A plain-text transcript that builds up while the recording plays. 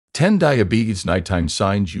10 Diabetes Nighttime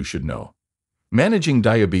Signs You Should Know. Managing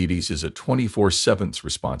diabetes is a 24/7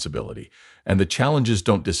 responsibility, and the challenges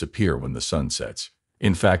don't disappear when the sun sets.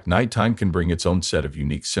 In fact, nighttime can bring its own set of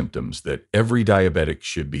unique symptoms that every diabetic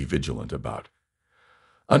should be vigilant about.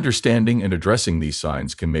 Understanding and addressing these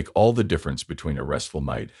signs can make all the difference between a restful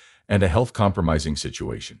night and a health-compromising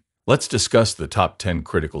situation. Let's discuss the top 10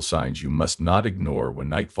 critical signs you must not ignore when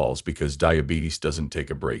night falls, because diabetes doesn't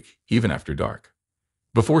take a break, even after dark.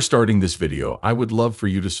 Before starting this video, I would love for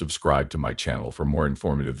you to subscribe to my channel for more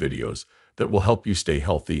informative videos that will help you stay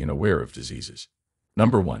healthy and aware of diseases.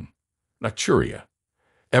 Number 1. Nocturia.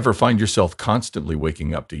 Ever find yourself constantly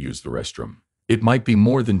waking up to use the restroom? It might be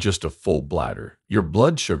more than just a full bladder. Your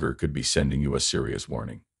blood sugar could be sending you a serious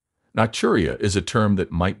warning. Nocturia is a term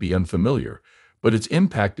that might be unfamiliar, but its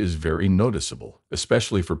impact is very noticeable,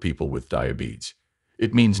 especially for people with diabetes.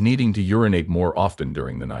 It means needing to urinate more often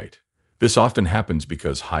during the night. This often happens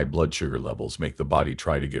because high blood sugar levels make the body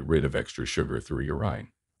try to get rid of extra sugar through urine.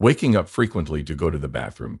 Waking up frequently to go to the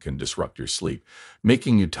bathroom can disrupt your sleep,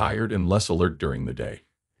 making you tired and less alert during the day.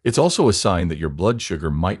 It's also a sign that your blood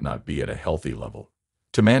sugar might not be at a healthy level.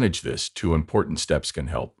 To manage this, 2 important steps can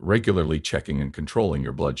help: regularly checking and controlling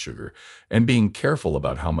your blood sugar, and being careful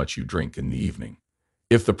about how much you drink in the evening.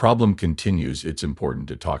 If the problem continues, it's important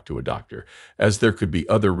to talk to a doctor, as there could be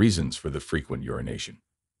other reasons for the frequent urination.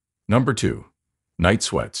 Number 2. Night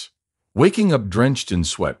sweats. Waking up drenched in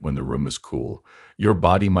sweat when the room is cool, your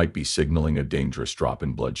body might be signaling a dangerous drop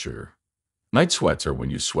in blood sugar. Night sweats are when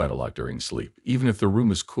you sweat a lot during sleep, even if the room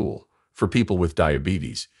is cool. For people with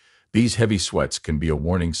diabetes, these heavy sweats can be a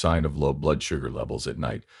warning sign of low blood sugar levels at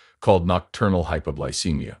night, called nocturnal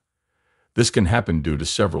hypoglycemia. This can happen due to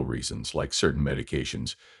several reasons, like certain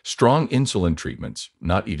medications, strong insulin treatments,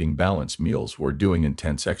 not eating balanced meals, or doing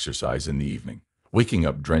intense exercise in the evening. Waking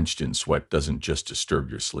up drenched in sweat doesn't just disturb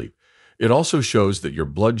your sleep. It also shows that your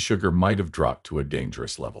blood sugar might have dropped to a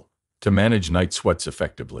dangerous level. To manage night sweats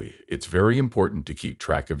effectively, it's very important to keep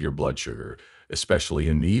track of your blood sugar, especially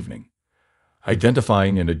in the evening.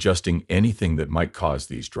 Identifying and adjusting anything that might cause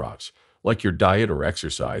these drops, like your diet or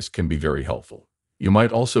exercise, can be very helpful. You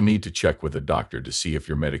might also need to check with a doctor to see if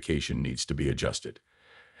your medication needs to be adjusted.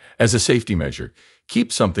 As a safety measure,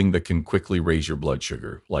 keep something that can quickly raise your blood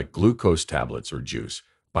sugar, like glucose tablets or juice,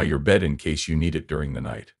 by your bed in case you need it during the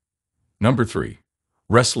night. Number 3.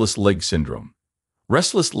 Restless leg syndrome.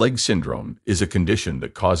 Restless leg syndrome is a condition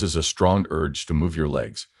that causes a strong urge to move your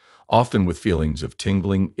legs, often with feelings of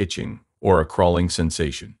tingling, itching, or a crawling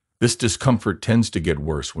sensation. This discomfort tends to get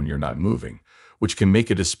worse when you're not moving, which can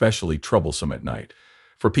make it especially troublesome at night.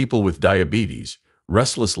 For people with diabetes,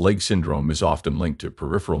 restless leg syndrome is often linked to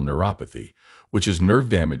peripheral neuropathy, which is nerve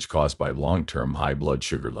damage caused by long-term high blood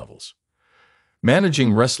sugar levels.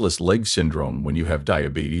 Managing restless leg syndrome when you have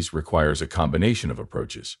diabetes requires a combination of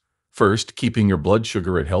approaches. First, keeping your blood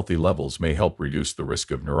sugar at healthy levels may help reduce the risk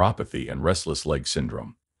of neuropathy and restless leg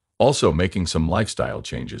syndrome. Also, making some lifestyle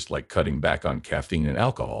changes like cutting back on caffeine and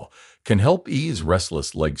alcohol can help ease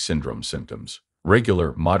restless leg syndrome symptoms.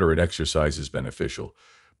 Regular, moderate exercise is beneficial,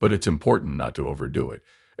 but it's important not to overdo it,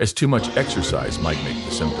 as too much exercise might make the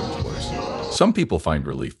symptoms worse. Some people find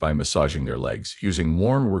relief by massaging their legs, using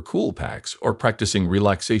warm or cool packs, or practicing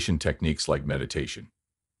relaxation techniques like meditation.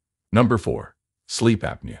 Number 4. Sleep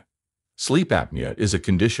apnea. Sleep apnea is a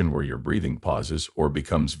condition where your breathing pauses or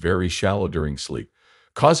becomes very shallow during sleep,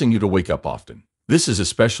 causing you to wake up often. This is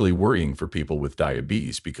especially worrying for people with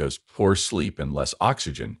diabetes because poor sleep and less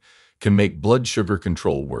oxygen can make blood sugar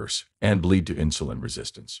control worse and lead to insulin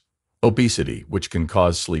resistance. Obesity, which can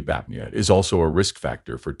cause sleep apnea, is also a risk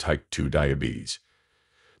factor for type 2 diabetes.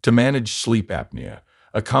 To manage sleep apnea,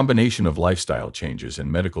 a combination of lifestyle changes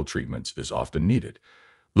and medical treatments is often needed.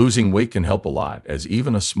 Losing weight can help a lot, as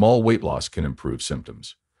even a small weight loss can improve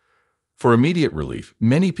symptoms. For immediate relief,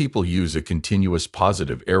 many people use a continuous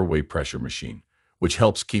positive airway pressure machine, which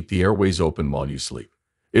helps keep the airways open while you sleep.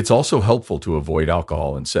 It's also helpful to avoid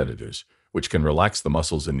alcohol and sedatives, which can relax the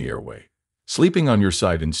muscles in the airway. Sleeping on your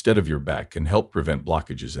side instead of your back can help prevent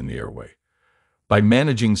blockages in the airway. By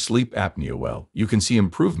managing sleep apnea well, you can see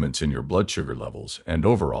improvements in your blood sugar levels and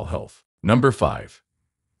overall health. Number 5.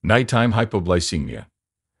 Nighttime hypoglycemia.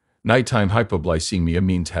 Nighttime hypoglycemia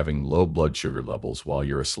means having low blood sugar levels while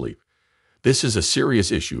you're asleep. This is a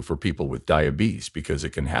serious issue for people with diabetes because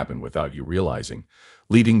it can happen without you realizing,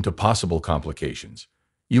 leading to possible complications.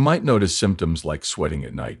 You might notice symptoms like sweating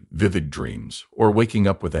at night, vivid dreams, or waking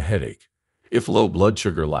up with a headache. If low blood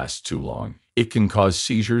sugar lasts too long, it can cause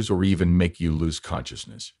seizures or even make you lose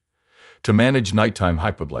consciousness. To manage nighttime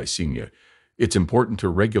hypoglycemia, it's important to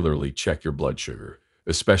regularly check your blood sugar,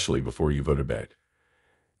 especially before you go to bed.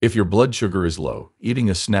 If your blood sugar is low, eating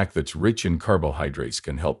a snack that's rich in carbohydrates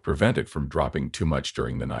can help prevent it from dropping too much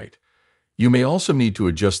during the night. You may also need to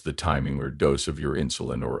adjust the timing or dose of your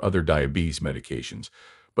insulin or other diabetes medications,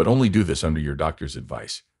 but only do this under your doctor's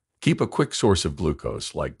advice. Keep a quick source of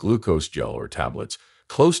glucose, like glucose gel or tablets,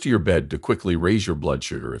 close to your bed to quickly raise your blood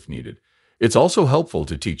sugar if needed. It's also helpful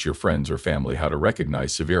to teach your friends or family how to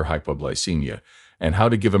recognize severe hypoglycemia and how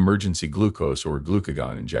to give emergency glucose or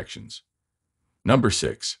glucagon injections. Number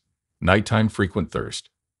 6. Nighttime frequent thirst.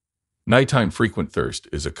 Nighttime frequent thirst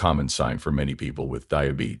is a common sign for many people with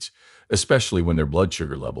diabetes, especially when their blood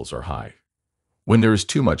sugar levels are high. When there is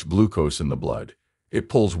too much glucose in the blood, it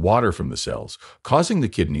pulls water from the cells, causing the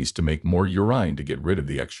kidneys to make more urine to get rid of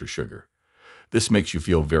the extra sugar. This makes you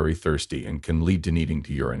feel very thirsty and can lead to needing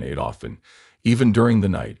to urinate often, even during the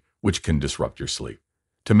night, which can disrupt your sleep.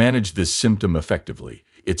 To manage this symptom effectively,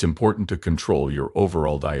 it's important to control your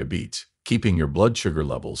overall diabetes. Keeping your blood sugar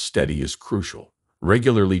levels steady is crucial.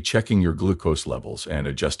 Regularly checking your glucose levels and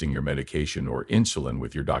adjusting your medication or insulin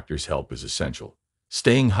with your doctor's help is essential.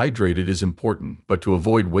 Staying hydrated is important, but to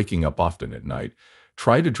avoid waking up often at night,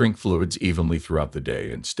 try to drink fluids evenly throughout the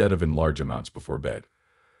day instead of in large amounts before bed.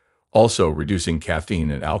 Also, reducing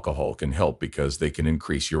caffeine and alcohol can help because they can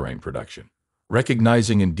increase urine production.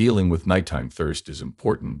 Recognizing and dealing with nighttime thirst is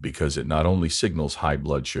important because it not only signals high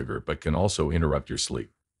blood sugar but can also interrupt your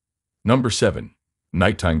sleep. Number 7.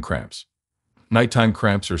 Nighttime cramps. Nighttime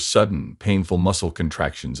cramps are sudden, painful muscle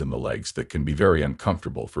contractions in the legs that can be very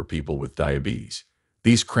uncomfortable for people with diabetes.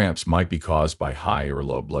 These cramps might be caused by high or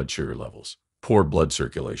low blood sugar levels, poor blood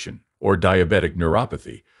circulation, or diabetic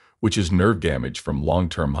neuropathy, which is nerve damage from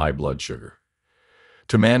long-term high blood sugar.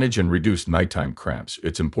 To manage and reduce nighttime cramps,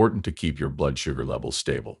 it's important to keep your blood sugar levels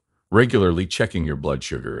stable. Regularly checking your blood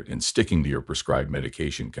sugar and sticking to your prescribed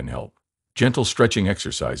medication can help. Gentle stretching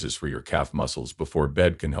exercises for your calf muscles before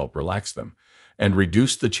bed can help relax them and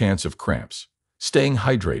reduce the chance of cramps. Staying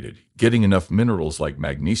hydrated, getting enough minerals like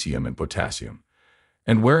magnesium and potassium,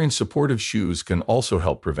 and wearing supportive shoes can also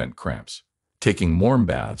help prevent cramps. Taking warm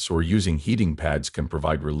baths or using heating pads can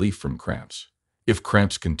provide relief from cramps. If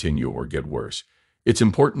cramps continue or get worse, it's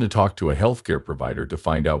important to talk to a healthcare provider to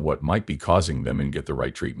find out what might be causing them and get the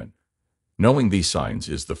right treatment. Knowing these signs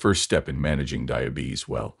is the first step in managing diabetes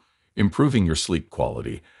well, improving your sleep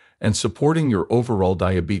quality, and supporting your overall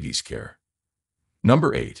diabetes care.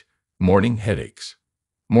 Number 8. Morning headaches.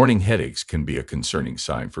 Morning headaches can be a concerning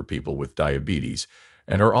sign for people with diabetes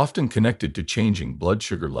and are often connected to changing blood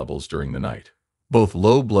sugar levels during the night. Both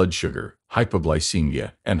low blood sugar,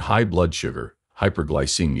 hypoglycemia, and high blood sugar,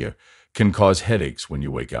 hyperglycemia, can cause headaches when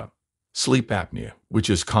you wake up. Sleep apnea, which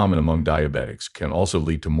is common among diabetics, can also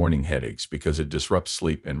lead to morning headaches because it disrupts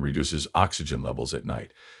sleep and reduces oxygen levels at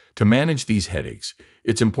night. To manage these headaches,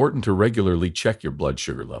 it's important to regularly check your blood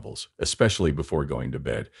sugar levels, especially before going to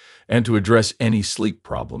bed, and to address any sleep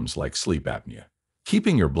problems like sleep apnea.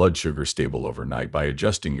 Keeping your blood sugar stable overnight by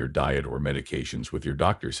adjusting your diet or medications with your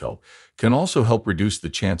doctor's help can also help reduce the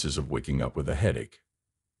chances of waking up with a headache.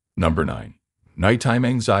 Number 9. Nighttime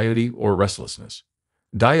anxiety or restlessness.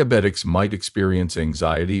 Diabetics might experience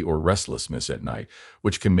anxiety or restlessness at night,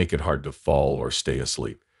 which can make it hard to fall or stay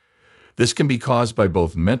asleep. This can be caused by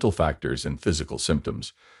both mental factors and physical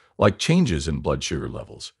symptoms, like changes in blood sugar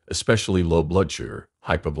levels, especially low blood sugar,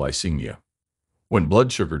 hypoglycemia. When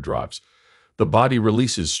blood sugar drops, the body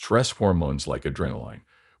releases stress hormones like adrenaline,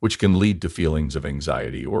 which can lead to feelings of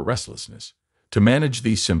anxiety or restlessness. To manage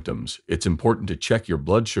these symptoms, it's important to check your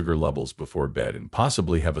blood sugar levels before bed and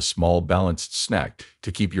possibly have a small balanced snack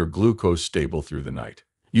to keep your glucose stable through the night.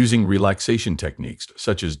 Using relaxation techniques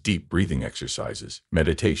such as deep breathing exercises,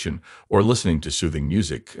 meditation, or listening to soothing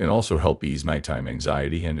music can also help ease nighttime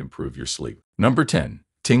anxiety and improve your sleep. Number 10.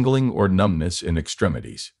 Tingling or numbness in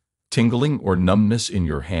extremities. Tingling or numbness in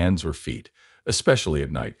your hands or feet, especially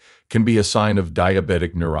at night, can be a sign of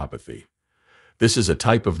diabetic neuropathy. This is a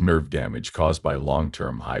type of nerve damage caused by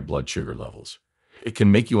long-term high blood sugar levels. It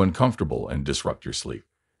can make you uncomfortable and disrupt your sleep.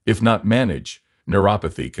 If not managed,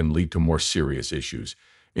 neuropathy can lead to more serious issues,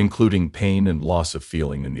 including pain and loss of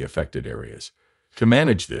feeling in the affected areas. To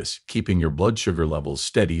manage this, keeping your blood sugar levels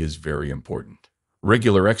steady is very important.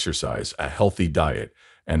 Regular exercise, a healthy diet,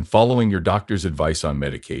 and following your doctor's advice on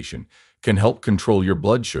medication can help control your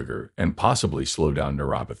blood sugar and possibly slow down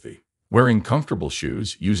neuropathy. Wearing comfortable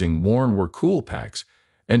shoes, using warm or cool packs,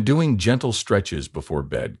 and doing gentle stretches before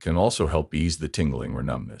bed can also help ease the tingling or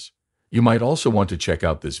numbness. You might also want to check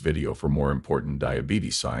out this video for more important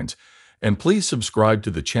diabetes signs, and please subscribe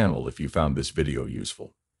to the channel if you found this video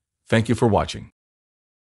useful. Thank you for watching.